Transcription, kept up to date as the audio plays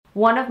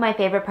One of my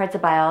favorite parts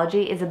of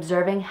biology is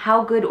observing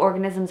how good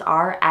organisms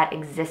are at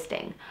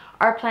existing.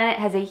 Our planet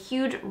has a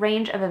huge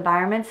range of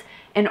environments,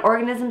 and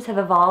organisms have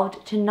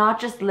evolved to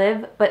not just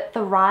live, but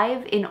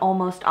thrive in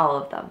almost all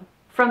of them.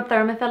 From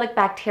thermophilic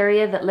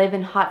bacteria that live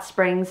in hot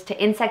springs,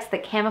 to insects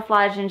that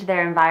camouflage into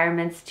their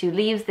environments, to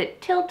leaves that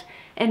tilt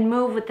and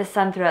move with the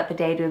sun throughout the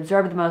day to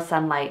absorb the most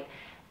sunlight,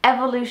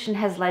 evolution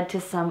has led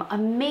to some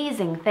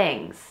amazing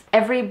things.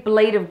 Every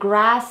blade of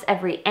grass,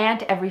 every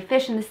ant, every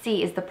fish in the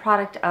sea is the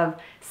product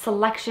of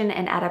selection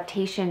and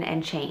adaptation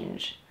and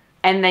change.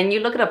 And then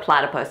you look at a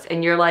platypus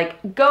and you're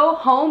like, go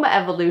home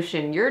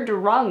evolution, you're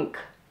drunk.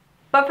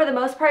 But for the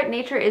most part,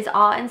 nature is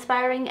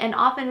awe-inspiring and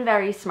often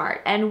very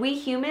smart, and we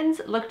humans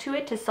look to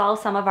it to solve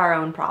some of our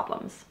own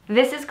problems.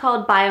 This is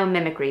called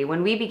biomimicry,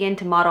 when we begin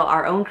to model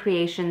our own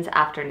creations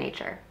after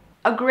nature.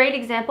 A great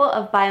example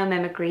of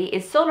biomimicry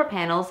is solar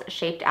panels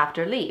shaped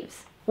after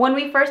leaves. When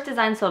we first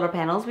designed solar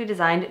panels, we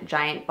designed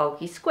giant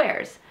bulky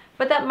squares,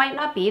 but that might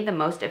not be the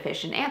most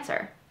efficient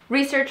answer.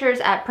 Researchers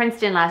at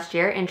Princeton last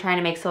year, in trying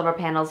to make solar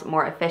panels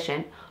more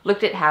efficient,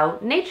 looked at how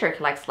nature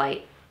collects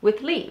light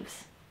with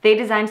leaves. They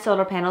designed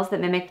solar panels that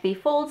mimicked the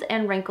folds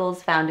and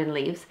wrinkles found in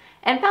leaves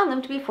and found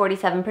them to be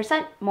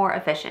 47% more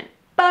efficient.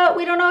 But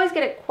we don't always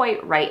get it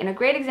quite right, and a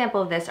great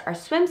example of this are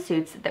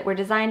swimsuits that were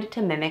designed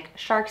to mimic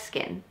shark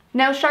skin.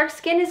 Now, shark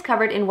skin is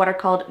covered in what are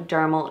called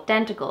dermal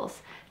denticles.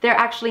 They're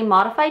actually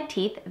modified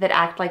teeth that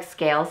act like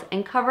scales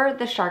and cover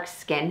the shark's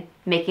skin,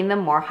 making them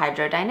more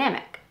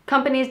hydrodynamic.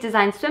 Companies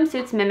designed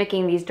swimsuits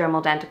mimicking these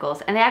dermal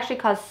denticles, and they actually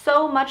caused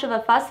so much of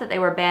a fuss that they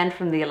were banned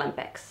from the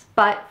Olympics.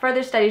 But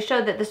further studies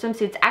showed that the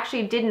swimsuits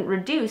actually didn't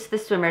reduce the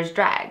swimmer's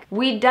drag.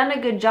 We'd done a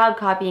good job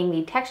copying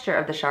the texture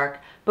of the shark,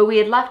 but we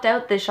had left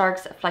out the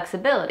shark's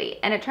flexibility,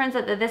 and it turns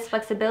out that this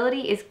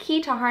flexibility is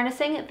key to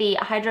harnessing the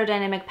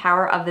hydrodynamic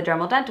power of the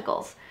dermal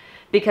denticles.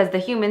 Because the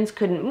humans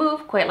couldn't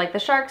move quite like the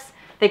sharks,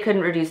 they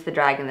couldn't reduce the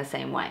drag in the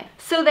same way.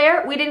 So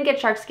there, we didn't get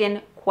shark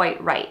skin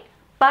quite right.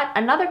 But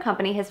another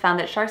company has found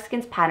that shark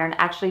skin's pattern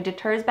actually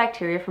deters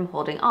bacteria from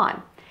holding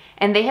on.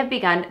 And they have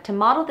begun to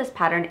model this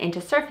pattern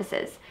into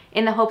surfaces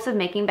in the hopes of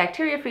making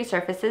bacteria-free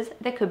surfaces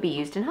that could be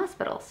used in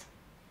hospitals.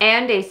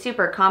 And a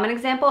super common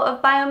example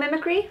of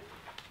biomimicry?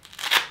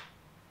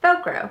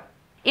 Velcro.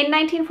 In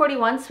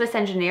 1941, Swiss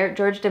engineer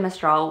George de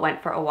Mestral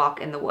went for a walk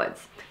in the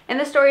woods. And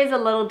the story is a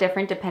little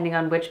different depending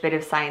on which bit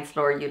of science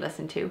lore you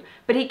listen to,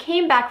 but he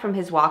came back from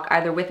his walk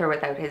either with or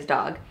without his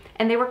dog,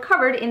 and they were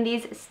covered in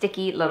these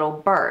sticky little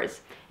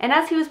burrs. And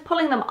as he was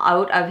pulling them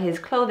out of his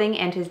clothing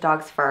and his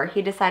dog's fur,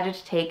 he decided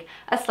to take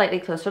a slightly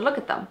closer look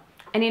at them.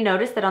 And he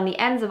noticed that on the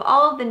ends of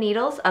all of the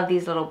needles of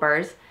these little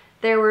burrs,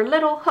 there were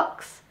little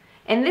hooks.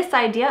 And this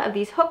idea of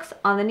these hooks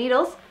on the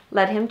needles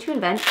led him to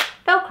invent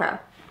Velcro.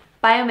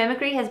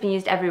 Biomimicry has been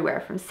used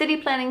everywhere, from city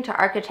planning to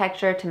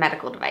architecture to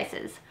medical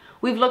devices.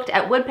 We've looked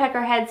at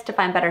woodpecker heads to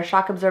find better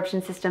shock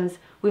absorption systems,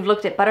 we've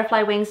looked at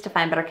butterfly wings to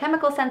find better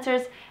chemical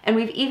sensors, and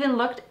we've even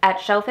looked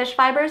at shellfish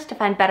fibers to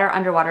find better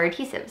underwater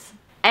adhesives.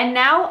 And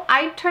now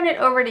I turn it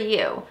over to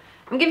you.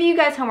 I'm giving you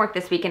guys homework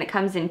this week, and it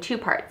comes in two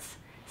parts.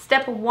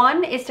 Step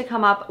 1 is to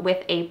come up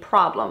with a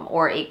problem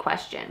or a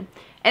question.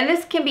 And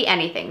this can be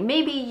anything.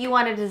 Maybe you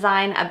want to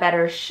design a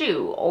better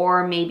shoe,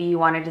 or maybe you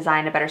want to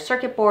design a better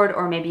circuit board,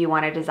 or maybe you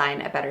want to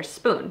design a better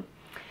spoon.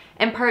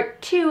 And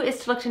part 2 is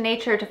to look to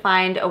nature to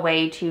find a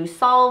way to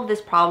solve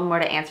this problem or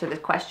to answer this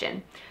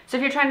question. So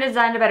if you're trying to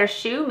design a better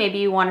shoe, maybe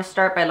you want to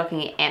start by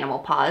looking at animal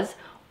paws.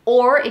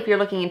 Or if you're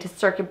looking into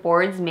circuit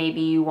boards,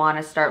 maybe you want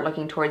to start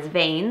looking towards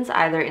veins,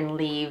 either in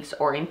leaves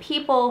or in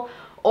people.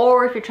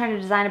 Or if you're trying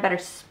to design a better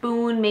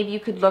spoon, maybe you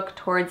could look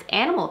towards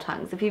animal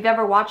tongues. If you've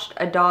ever watched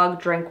a dog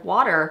drink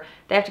water,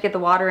 they have to get the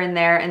water in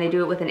there and they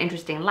do it with an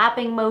interesting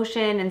lapping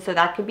motion, and so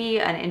that could be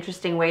an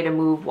interesting way to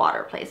move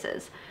water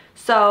places.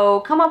 So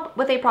come up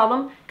with a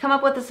problem, come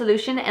up with a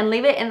solution, and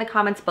leave it in the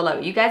comments below.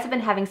 You guys have been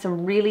having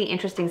some really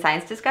interesting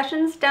science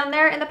discussions down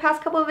there in the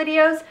past couple of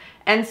videos,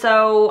 and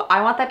so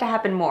I want that to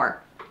happen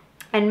more.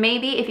 And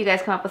maybe if you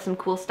guys come up with some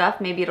cool stuff,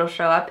 maybe it'll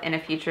show up in a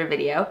future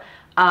video.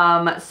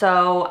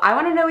 So I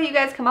want to know what you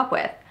guys come up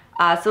with.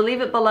 So leave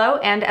it below,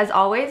 and as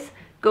always,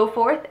 go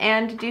forth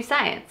and do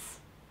science.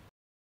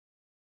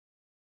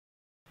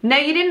 Now,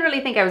 you didn't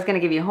really think I was going to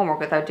give you homework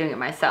without doing it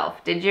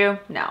myself, did you?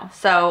 No.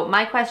 So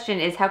my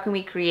question is, how can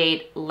we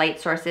create light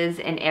sources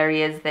in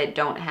areas that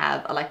don't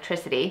have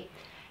electricity?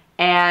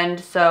 And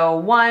so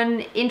one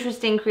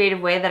interesting creative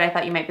way that I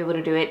thought you might be able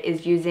to do it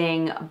is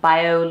using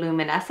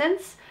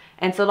bioluminescence.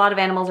 And so a lot of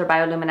animals are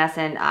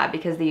bioluminescent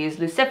because they use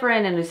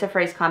luciferin and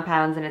luciferase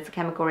compounds, and it's a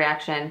chemical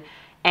reaction.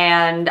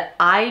 And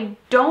I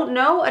don't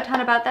know a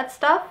ton about that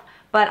stuff,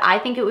 but I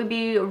think it would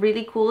be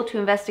really cool to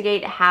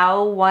investigate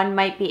how one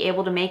might be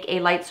able to make a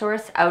light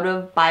source out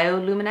of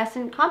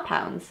bioluminescent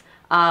compounds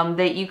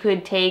that you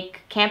could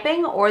take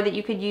camping or that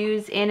you could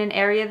use in an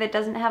area that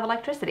doesn't have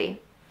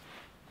electricity.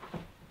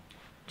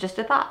 Just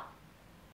a thought.